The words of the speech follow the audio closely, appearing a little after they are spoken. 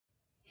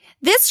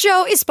This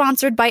show is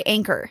sponsored by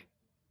Anchor.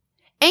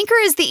 Anchor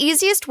is the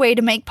easiest way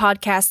to make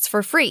podcasts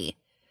for free.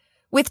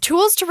 With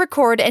tools to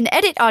record and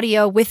edit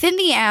audio within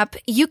the app,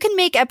 you can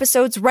make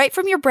episodes right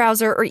from your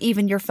browser or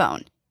even your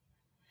phone.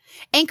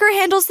 Anchor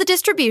handles the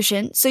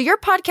distribution, so your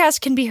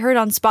podcast can be heard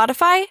on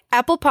Spotify,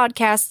 Apple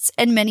Podcasts,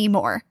 and many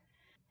more.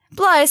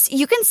 Plus,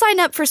 you can sign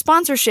up for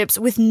sponsorships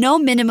with no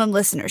minimum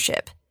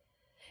listenership.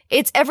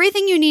 It's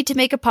everything you need to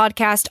make a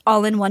podcast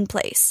all in one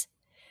place.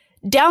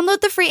 Download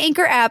the free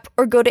Anchor app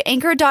or go to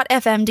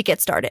anchor.fm to get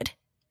started.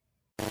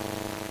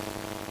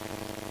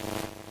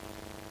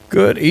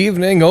 Good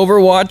evening,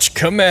 Overwatch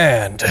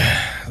Command.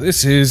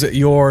 This is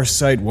your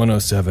Site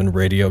 107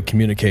 radio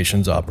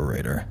communications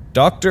operator,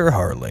 Dr.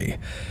 Harley,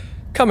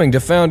 coming to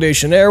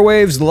Foundation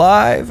Airwaves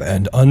live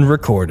and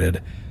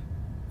unrecorded.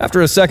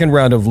 After a second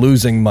round of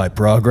losing my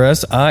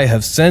progress, I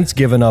have since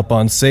given up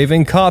on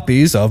saving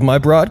copies of my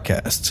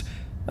broadcasts.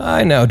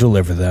 I now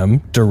deliver them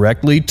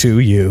directly to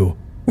you,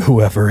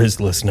 whoever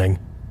is listening.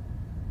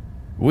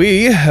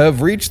 We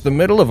have reached the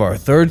middle of our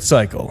third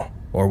cycle,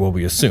 or what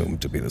we assume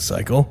to be the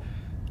cycle.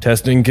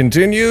 Testing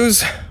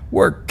continues,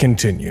 work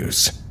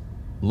continues.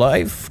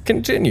 Life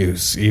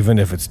continues, even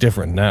if it's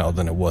different now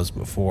than it was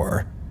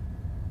before.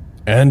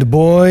 And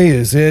boy,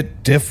 is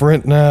it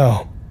different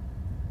now.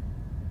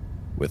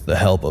 With the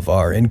help of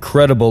our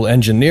incredible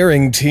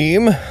engineering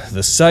team,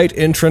 the site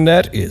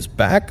intranet is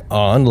back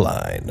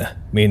online,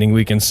 meaning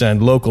we can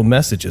send local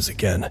messages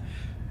again.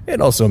 It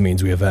also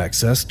means we have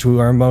access to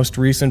our most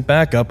recent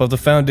backup of the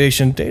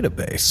Foundation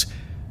database.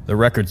 The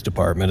records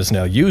department is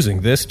now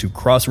using this to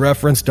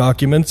cross-reference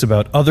documents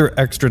about other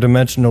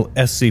extra-dimensional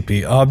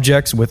SCP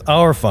objects with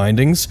our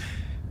findings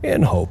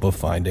in hope of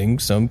finding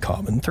some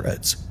common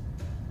threads.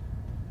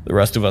 The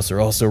rest of us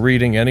are also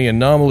reading any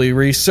anomaly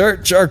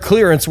research our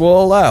clearance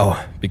will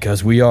allow,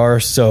 because we are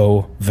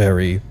so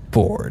very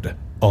bored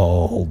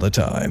all the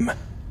time.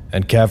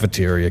 And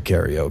cafeteria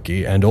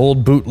karaoke and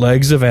old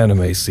bootlegs of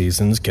anime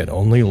seasons can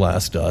only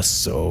last us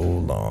so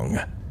long.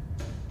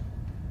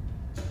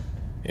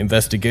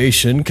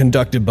 Investigation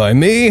conducted by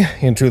me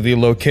into the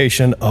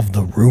location of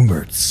the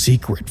rumored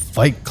secret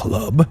fight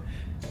club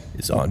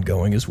is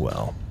ongoing as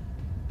well.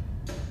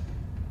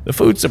 The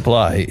food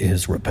supply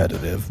is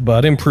repetitive,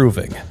 but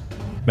improving.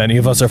 Many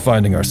of us are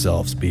finding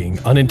ourselves being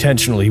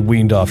unintentionally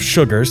weaned off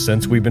sugar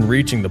since we've been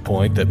reaching the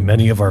point that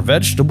many of our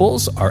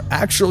vegetables are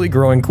actually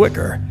growing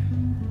quicker.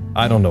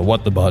 I don't know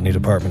what the botany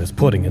department is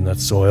putting in that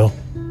soil.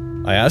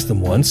 I asked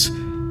them once,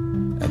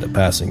 and a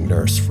passing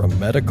nurse from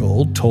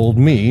medical told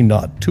me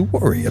not to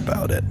worry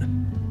about it.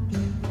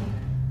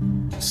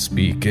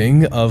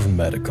 Speaking of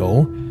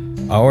medical,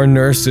 our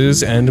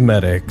nurses and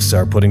medics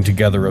are putting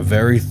together a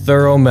very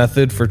thorough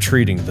method for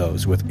treating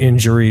those with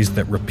injuries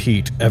that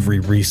repeat every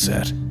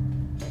reset.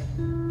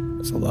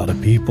 There's a lot of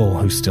people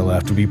who still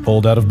have to be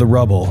pulled out of the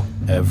rubble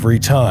every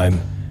time.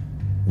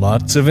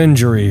 Lots of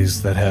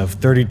injuries that have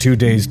 32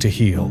 days to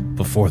heal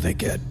before they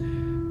get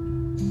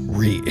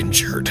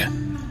re-injured.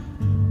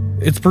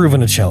 It's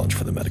proven a challenge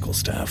for the medical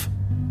staff.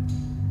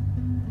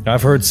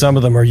 I've heard some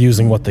of them are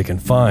using what they can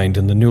find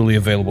in the newly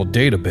available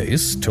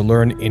database to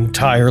learn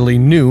entirely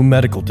new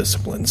medical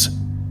disciplines.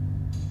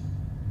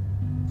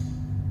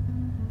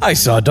 I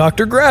saw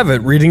Dr.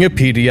 Gravitt reading a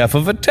PDF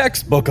of a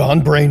textbook on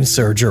brain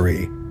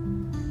surgery.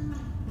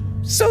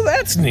 So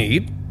that's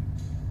neat.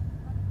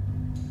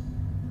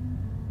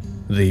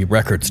 The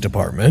records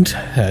department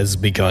has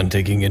begun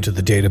digging into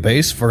the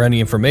database for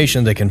any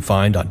information they can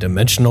find on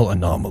dimensional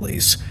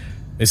anomalies.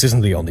 This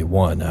isn't the only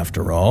one,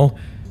 after all.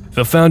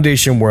 The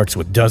Foundation works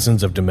with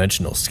dozens of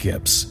dimensional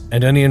skips,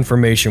 and any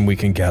information we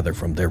can gather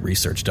from their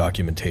research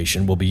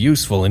documentation will be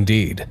useful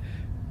indeed.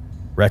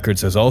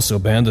 Records has also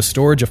banned the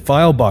storage of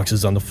file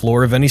boxes on the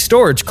floor of any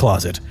storage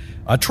closet.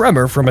 A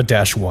tremor from a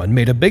 -1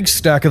 made a big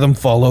stack of them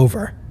fall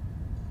over.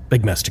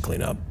 Big mess to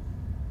clean up.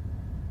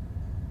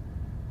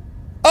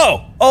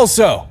 Oh,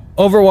 also,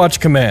 Overwatch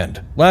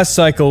Command. Last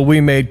cycle, we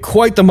made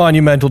quite the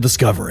monumental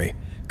discovery.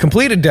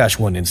 Completed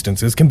 -1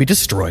 instances can be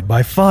destroyed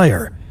by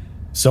fire.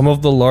 Some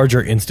of the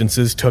larger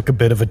instances took a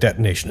bit of a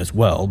detonation as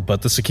well,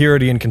 but the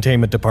security and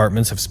containment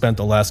departments have spent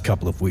the last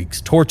couple of weeks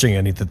torching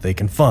any that they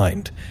can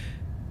find.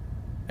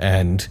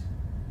 And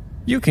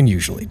you can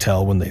usually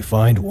tell when they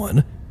find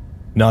one,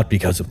 not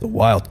because of the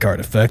wildcard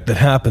effect that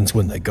happens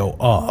when they go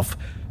off,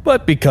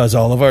 but because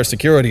all of our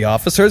security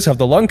officers have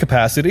the lung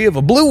capacity of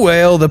a blue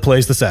whale that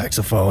plays the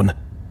saxophone.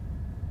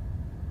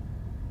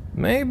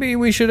 Maybe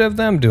we should have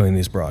them doing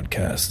these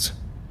broadcasts.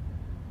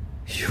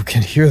 You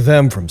can hear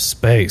them from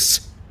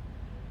space.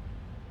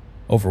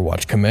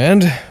 Overwatch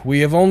Command, we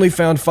have only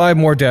found 5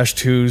 more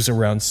 -2s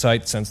around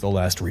site since the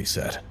last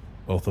reset.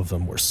 Both of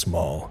them were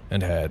small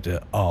and had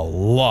a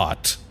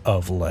lot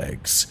of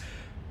legs.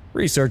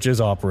 Research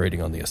is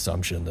operating on the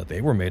assumption that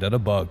they were made out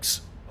of bugs,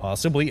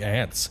 possibly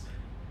ants.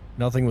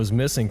 Nothing was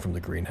missing from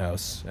the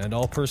greenhouse, and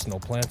all personal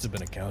plants have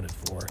been accounted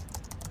for.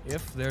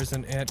 If there's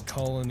an ant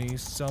colony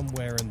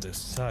somewhere in this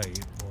site,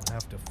 we'll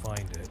have to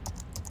find it.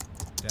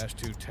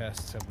 -2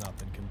 tests have not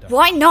been conducted.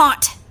 Why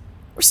not?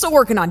 We're still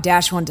working on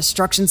Dash 1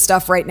 destruction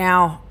stuff right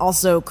now,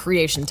 also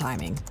creation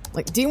timing.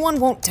 Like, D1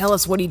 won't tell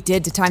us what he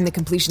did to time the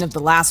completion of the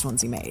last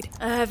ones he made.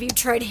 Have you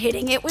tried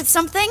hitting it with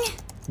something?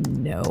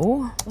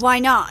 No. Why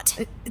not?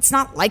 It's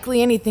not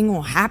likely anything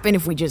will happen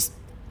if we just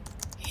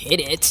hit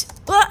it.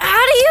 Well,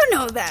 how do you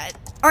know that?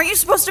 Aren't you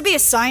supposed to be a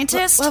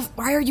scientist? Love,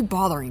 why are you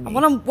bothering me? I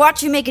want to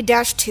watch you make a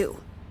Dash 2.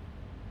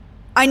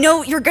 I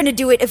know you're gonna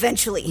do it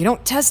eventually. You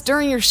don't test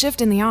during your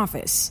shift in the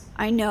office.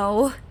 I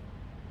know.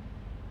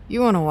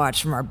 You want to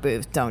watch from our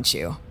booth, don't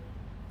you?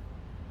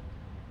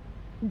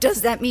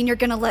 Does that mean you're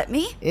gonna let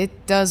me?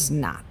 It does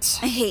not.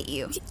 I hate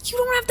you. You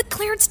don't have the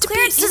clearance to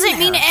Clearance be in doesn't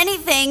mean there.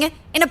 anything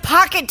in a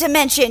pocket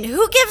dimension.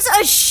 Who gives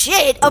a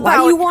shit about... Why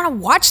do you want to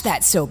watch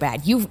that so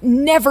bad? You've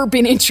never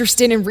been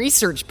interested in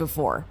research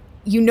before.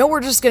 You know we're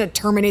just going to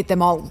terminate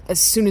them all as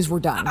soon as we're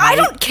done, right? I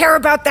don't care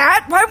about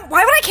that. Why would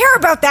I care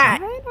about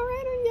that? All right,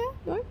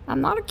 yeah.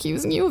 I'm not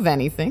accusing you of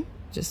anything.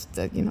 Just,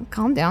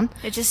 calm down.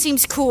 It just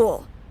seems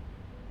cool.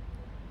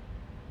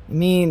 I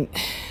mean,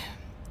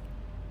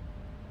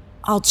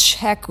 I'll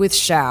check with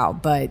Xiao,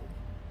 but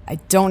I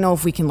don't know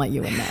if we can let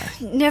you in there.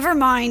 Never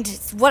mind.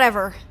 It's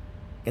whatever.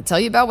 I can tell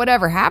you about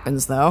whatever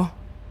happens, though.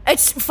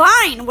 It's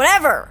fine.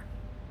 Whatever.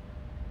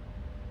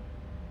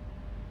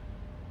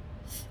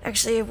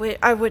 Actually,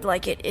 I would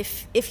like it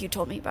if you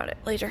told me about it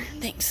later.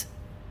 Thanks.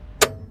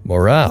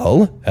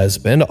 Morale has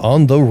been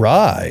on the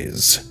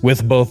rise,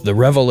 with both the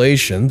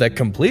revelation that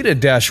completed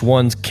Dash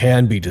 1s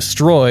can be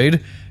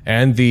destroyed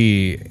and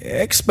the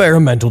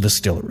experimental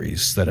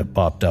distilleries that have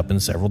popped up in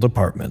several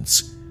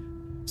departments.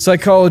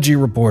 Psychology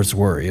reports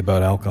worry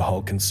about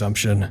alcohol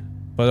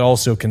consumption, but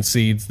also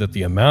concedes that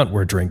the amount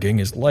we're drinking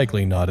is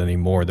likely not any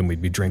more than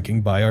we'd be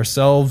drinking by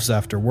ourselves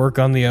after work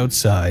on the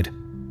outside.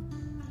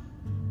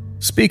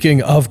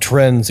 Speaking of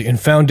trends in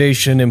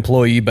Foundation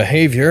employee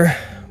behavior,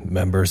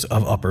 members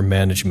of upper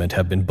management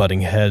have been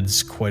butting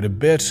heads quite a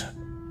bit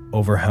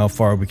over how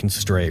far we can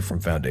stray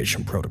from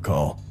Foundation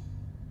protocol.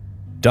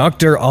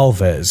 Dr.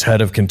 Alves,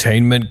 head of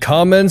containment,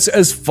 comments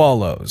as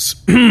follows.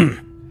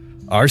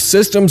 Our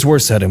systems were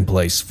set in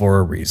place for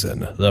a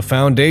reason. The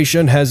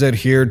Foundation has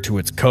adhered to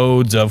its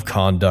codes of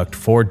conduct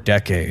for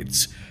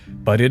decades.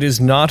 But it is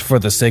not for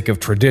the sake of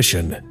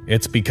tradition.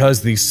 It's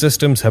because these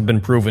systems have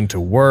been proven to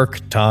work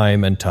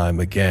time and time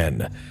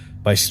again.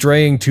 By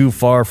straying too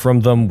far from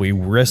them, we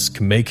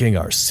risk making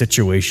our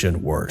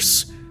situation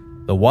worse.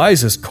 The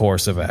wisest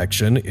course of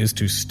action is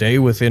to stay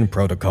within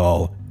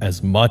protocol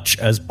as much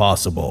as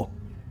possible.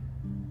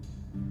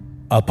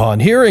 Upon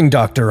hearing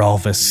Dr.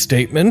 Alves'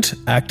 statement,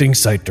 acting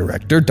site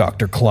director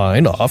Dr.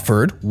 Klein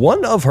offered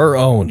one of her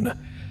own.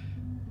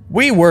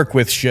 We work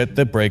with shit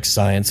that breaks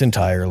science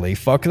entirely.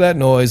 Fuck that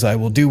noise. I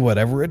will do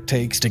whatever it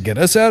takes to get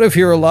us out of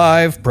here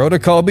alive.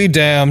 Protocol be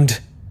damned.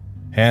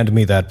 Hand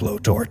me that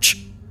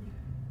blowtorch.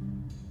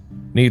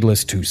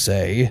 Needless to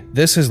say,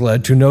 this has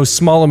led to no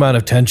small amount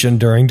of tension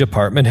during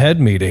department head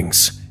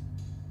meetings.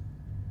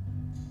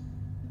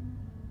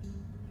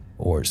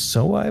 Or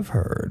so I've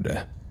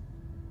heard.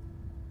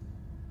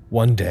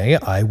 One day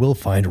I will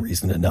find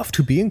reason enough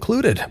to be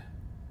included.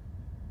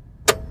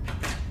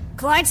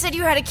 Klein said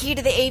you had a key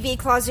to the AV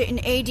closet in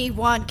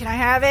AD1. Can I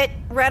have it?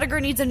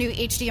 Radiger needs a new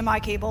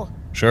HDMI cable.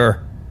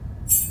 Sure.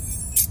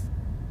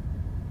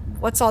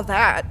 What's all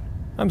that?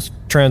 I'm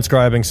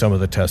transcribing some of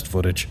the test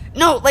footage.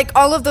 No, like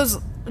all of those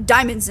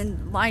diamonds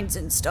and lines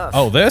and stuff.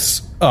 Oh,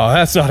 this? Oh,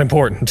 that's not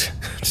important.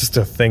 Just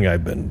a thing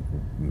I've been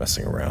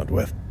messing around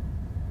with.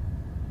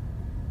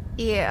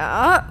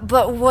 Yeah,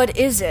 but what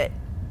is it?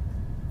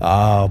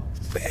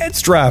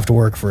 It's draft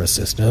work for a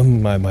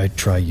system I might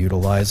try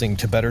utilizing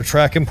to better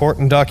track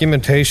important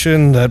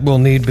documentation that we'll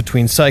need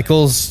between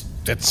cycles.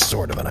 It's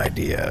sort of an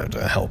idea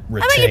to help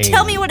retain... How about you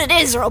tell me what it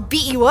is or I'll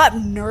beat you up,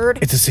 nerd?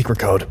 It's a secret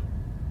code.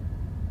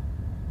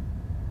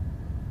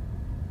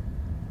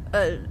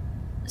 A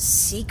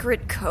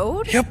secret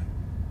code? Yep.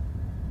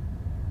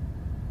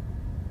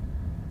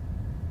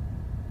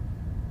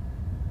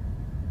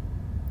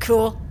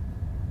 Cool.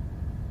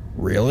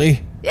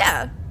 Really?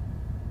 Yeah.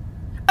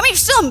 I mean, you're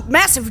still a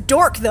massive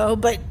dork, though,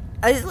 but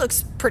it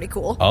looks pretty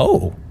cool.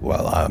 Oh,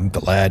 well, I'm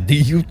glad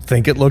you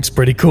think it looks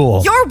pretty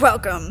cool. You're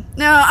welcome.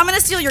 Now, I'm gonna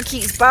steal your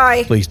keys.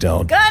 Bye. Please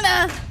don't.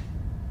 Gonna.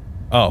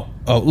 Oh,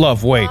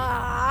 love, wait.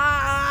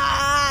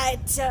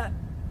 What?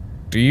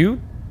 Do you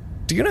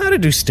know how to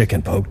do stick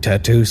and poke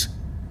tattoos?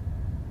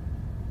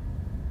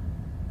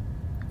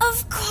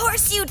 Of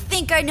course you'd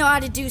think I know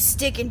how to do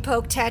stick and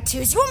poke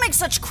tattoos. You won't make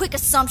such quick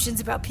assumptions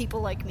about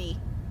people like me.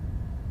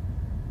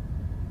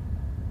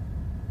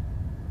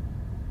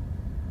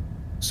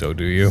 So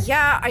do you?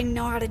 Yeah, I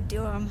know how to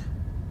do them.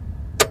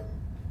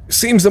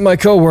 Seems that my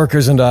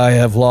coworkers and I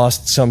have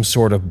lost some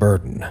sort of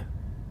burden.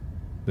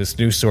 This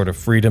new sort of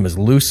freedom has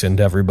loosened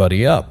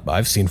everybody up.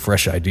 I've seen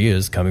fresh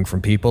ideas coming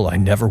from people I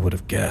never would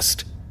have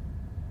guessed.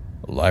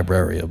 A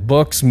library of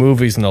books,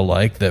 movies, and the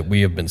like that we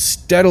have been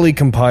steadily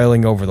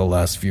compiling over the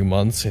last few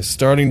months is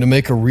starting to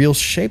make a real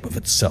shape of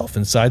itself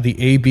inside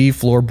the AB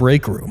floor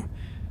break room.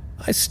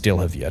 I still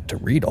have yet to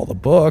read all the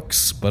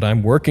books, but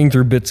I'm working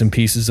through bits and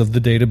pieces of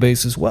the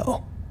database as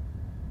well.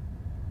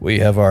 We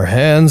have our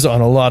hands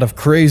on a lot of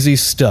crazy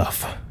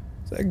stuff.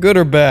 Is that good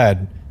or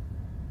bad?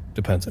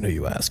 Depends on who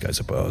you ask, I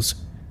suppose.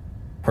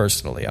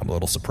 Personally, I'm a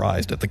little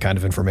surprised at the kind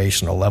of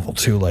information a level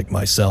 2 like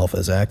myself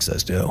has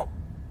access to.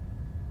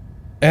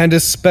 And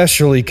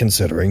especially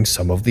considering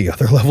some of the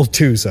other level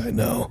 2s I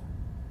know.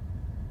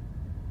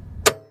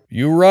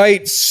 You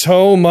write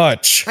so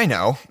much. I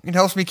know. It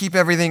helps me keep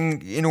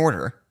everything in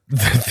order.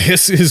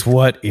 This is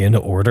what in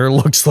order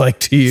looks like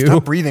to you?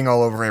 Stop breathing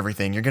all over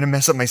everything. You're gonna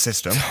mess up my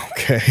system.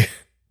 Okay.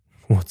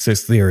 What's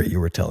this theory you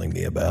were telling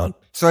me about?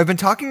 So I've been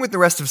talking with the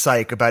rest of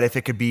Psych about if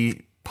it could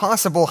be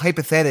possible,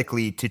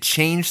 hypothetically, to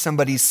change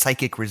somebody's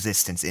psychic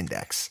resistance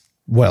index.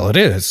 Well, it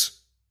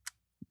is.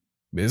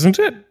 Isn't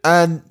it?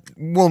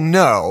 Well,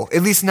 no.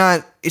 At least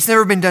not. It's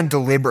never been done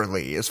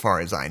deliberately, as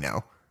far as I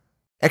know.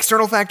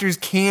 External factors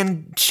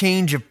can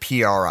change a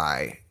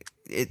PRI.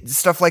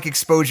 Stuff like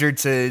exposure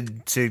to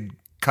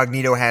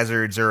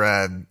cognitohazards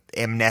or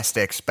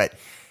amnestics, but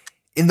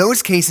in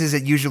those cases,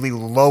 it usually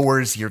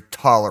lowers your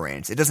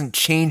tolerance. It doesn't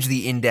change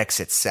the index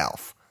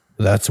itself.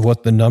 That's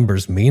what the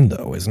numbers mean,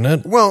 though, isn't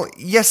it? Well,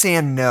 yes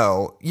and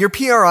no. Your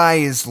PRI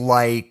is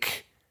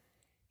like...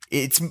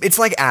 It's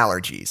like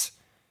allergies.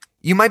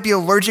 You might be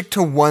allergic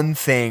to one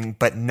thing,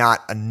 but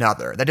not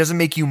another. That doesn't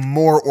make you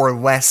more or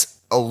less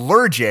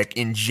allergic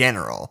in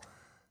general.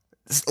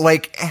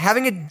 Like,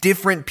 having a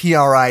different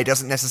PRI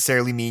doesn't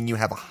necessarily mean you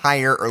have a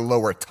higher or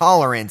lower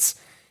tolerance.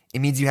 It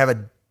means you have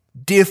a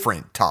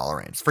different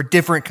tolerance for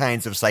different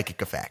kinds of psychic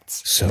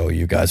effects. So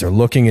you guys are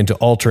looking into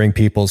altering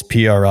people's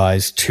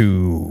PRIs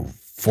to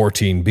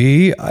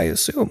 14B, I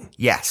assume?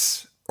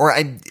 Yes. Or,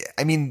 I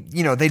mean,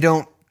 you know, they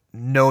don't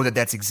know that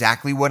that's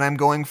exactly what I'm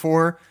going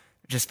for,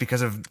 just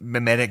because of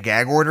mimetic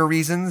gag order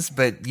reasons,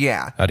 but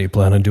yeah. How do you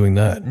plan on doing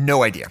that?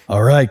 No idea.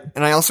 All right.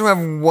 And I also have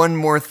one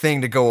more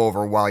thing to go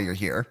over while you're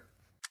here.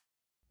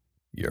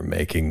 You're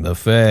making the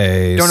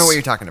face. Don't know what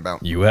you're talking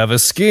about. You have a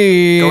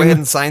scheme. Go ahead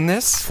and sign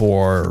this.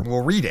 For...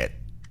 We'll read it.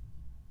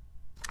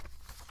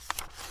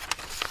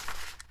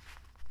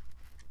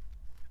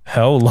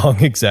 How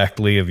long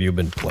exactly have you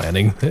been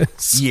planning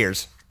this?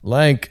 Years.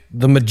 Like,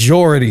 the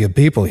majority of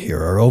people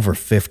here are over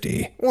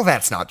 50. Well,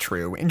 that's not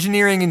true.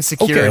 Engineering and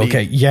security...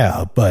 Okay,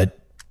 yeah, but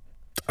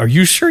are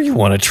you sure you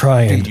want to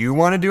try and... Do you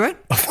want to do it?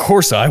 Of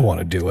course I want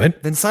to do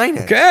it. Then sign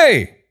it.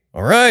 Okay,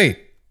 all right.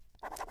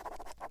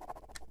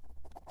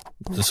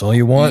 Is this all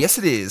you want? Yes,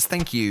 it is.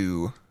 Thank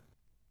you.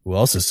 Who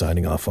else is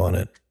signing off on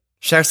it?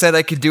 Shao said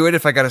I could do it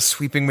if I got a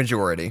sweeping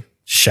majority.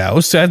 Shao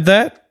said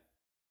that?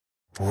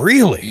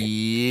 Really?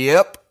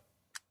 Yep.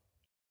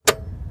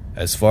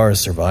 As far as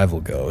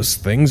survival goes,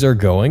 things are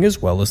going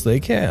as well as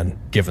they can,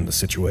 given the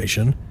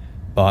situation.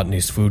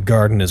 Botany's food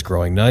garden is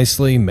growing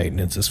nicely,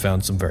 maintenance has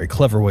found some very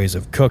clever ways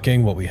of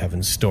cooking what we have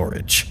in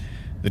storage.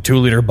 The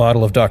 2-liter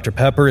bottle of Dr.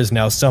 Pepper is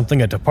now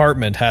something a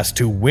department has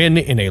to win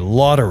in a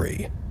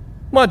lottery,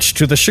 much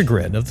to the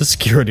chagrin of the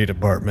security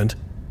department.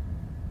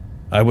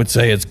 I would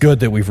say it's good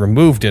that we've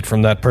removed it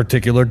from that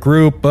particular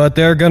group, but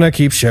they're gonna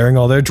keep sharing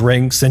all their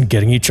drinks and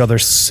getting each other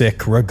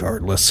sick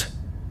regardless.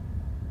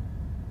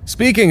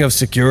 Speaking of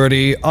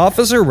security,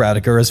 Officer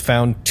Radiker has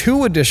found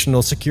 2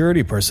 additional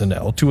security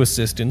personnel to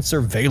assist in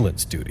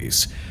surveillance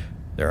duties.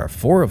 There are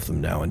 4 of them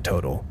now in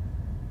total.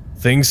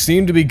 Things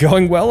seem to be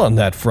going well on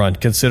that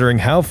front, considering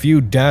how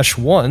few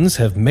 -1s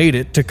have made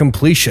it to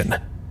completion.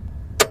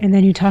 And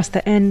then you toss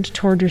the end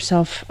toward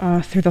yourself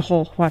through the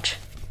hole. Watch.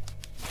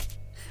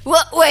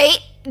 Wait,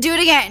 do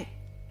it again.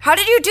 How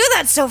did you do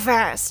that so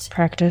fast?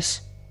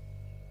 Practice.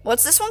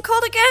 What's this one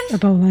called again? A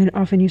bowline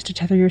often used to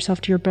tether yourself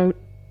to your boat.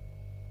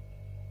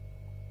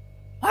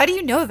 Why do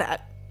you know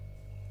that?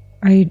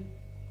 I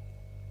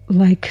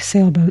like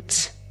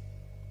sailboats.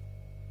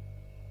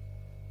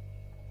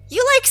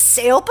 You like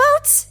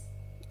sailboats?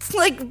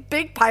 Like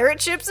big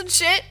pirate ships and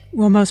shit?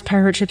 Well, most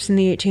pirate ships in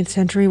the 18th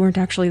century weren't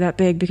actually that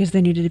big because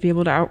they needed to be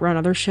able to outrun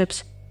other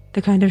ships.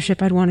 The kind of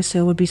ship I'd want to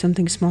sail would be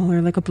something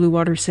smaller, like a blue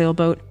water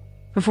sailboat.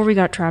 Before we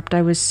got trapped,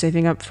 I was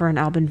saving up for an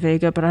Albin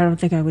Vega, but I don't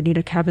think I would need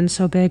a cabin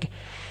so big.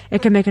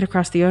 It could make it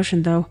across the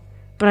ocean, though.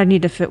 But I'd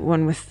need to fit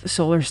one with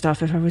solar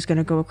stuff if I was going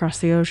to go across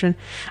the ocean.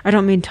 I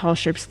don't mean tall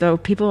ships, though.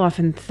 People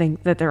often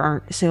think that there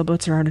aren't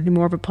sailboats around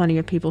anymore, but plenty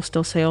of people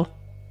still sail.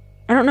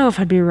 I don't know if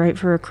I'd be right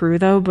for a crew,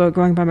 though, but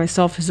going by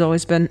myself has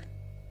always been...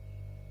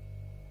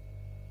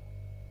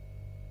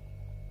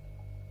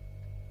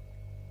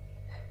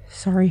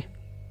 Sorry.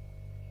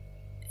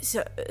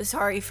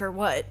 Sorry for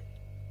what?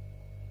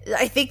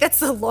 I think that's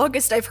the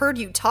longest I've heard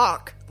you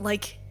talk.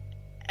 Like,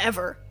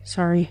 ever.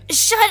 Sorry.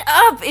 Shut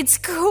up! It's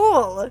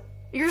cool!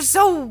 You're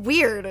so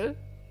weird.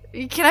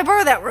 Can I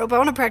borrow that rope? I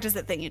want to practice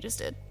that thing you just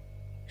did.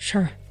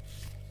 Sure.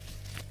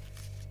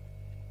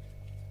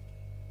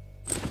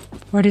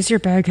 Why does your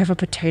bag have a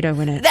potato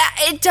in it?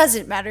 It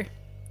doesn't matter.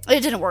 It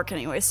didn't work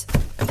anyways.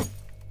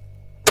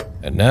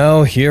 And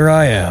now here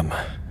I am.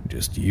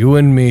 Just you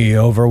and me,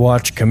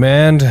 Overwatch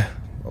Command.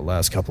 The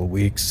last couple of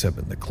weeks have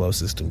been the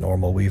closest to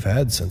normal we've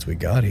had since we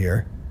got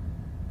here.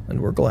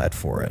 And we're glad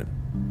for it.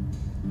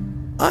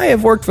 I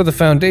have worked for the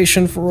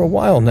Foundation for a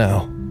while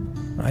now.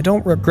 I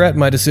don't regret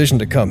my decision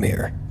to come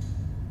here.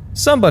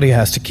 Somebody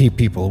has to keep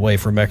people away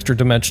from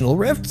extra-dimensional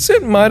rifts.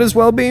 It might as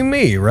well be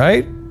me,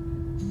 right?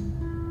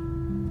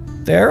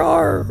 There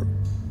are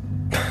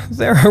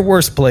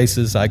worse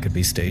places I could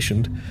be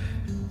stationed.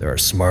 There are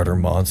smarter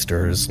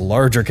monsters,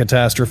 larger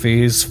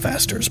catastrophes,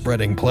 faster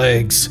spreading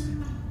plagues.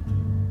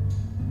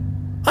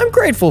 I'm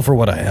grateful for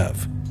what I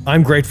have.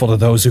 I'm grateful to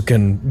those who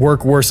can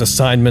work worse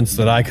assignments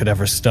than I could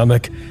ever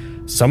stomach.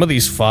 Some of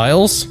these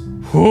files,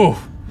 whew.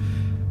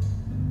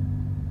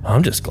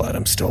 I'm just glad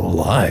I'm still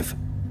alive.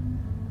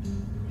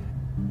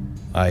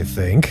 I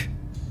think.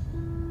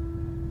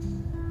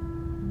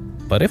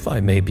 But if I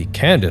may be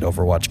candid,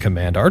 Overwatch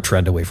Command, our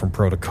trend away from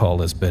protocol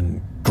has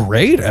been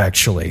great,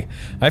 actually.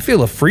 I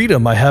feel a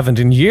freedom I haven't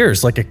in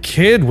years, like a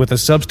kid with a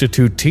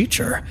substitute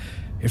teacher.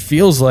 It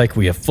feels like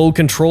we have full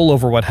control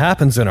over what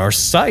happens in our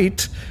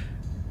site,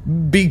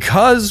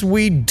 because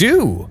we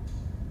do.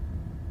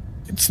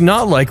 It's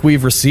not like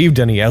we've received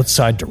any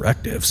outside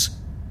directives.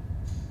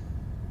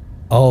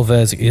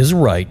 Alves is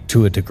right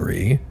to a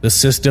degree. The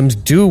systems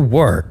do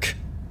work.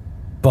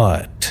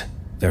 But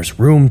there's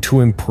room to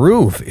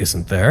improve,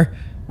 isn't there?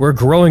 We're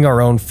growing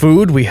our own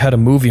food. We had a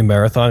movie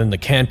marathon in the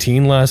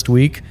canteen last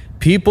week.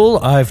 People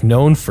I've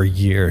known for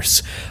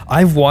years.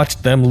 I've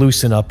watched them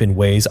loosen up in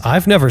ways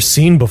I've never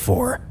seen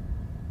before.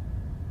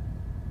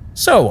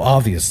 So,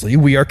 obviously,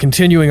 we are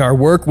continuing our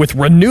work with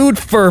renewed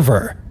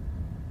fervor.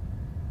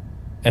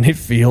 And it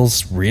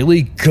feels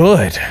really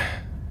good.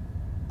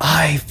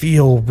 I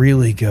feel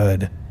really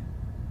good.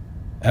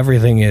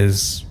 Everything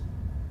is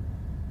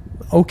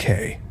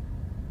okay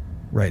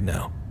right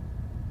now.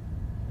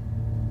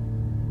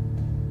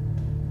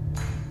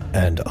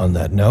 And on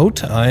that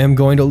note, I am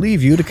going to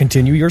leave you to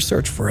continue your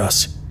search for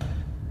us.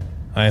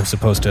 I am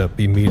supposed to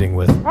be meeting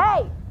with...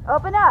 Hey,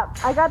 open up.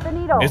 I got the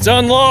needle. It's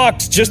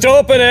unlocked! Just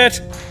open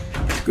it!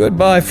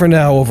 Goodbye for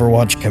now,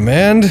 Overwatch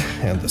Command,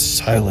 and the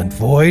Silent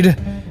Void.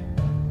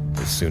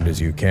 As soon as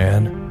you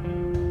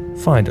can,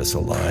 find us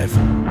alive.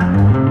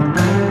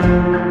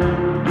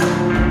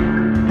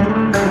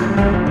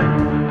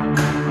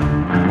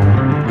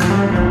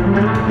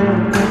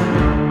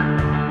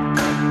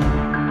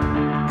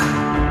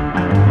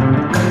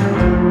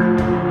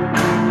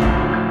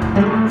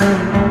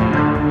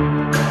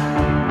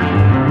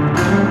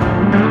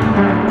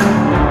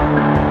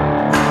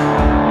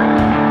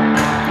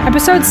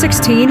 Episode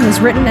 16 was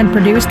written and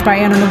produced by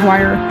Anna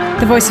Maguire.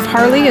 The voice of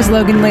Harley is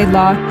Logan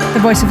Laidlaw. The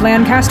voice of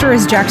Lancaster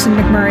is Jackson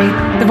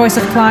McMurray. The voice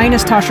of Klein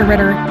is Tasha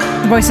Ritter.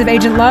 The voice of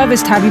Agent Love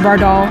is Tabby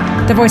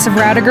Bardal. The voice of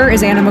Radiger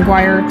is Anna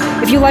Maguire.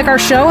 If you like our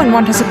show and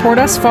want to support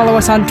us, follow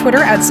us on Twitter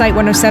at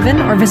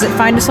Site107 or visit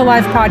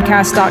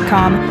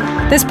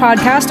findusalivepodcast.com. This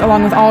podcast,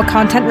 along with all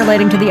content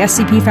relating to the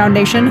SCP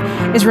Foundation,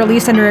 is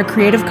released under a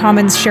Creative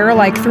Commons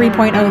Share-alike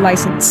 3.0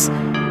 license.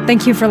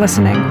 Thank you for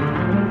listening.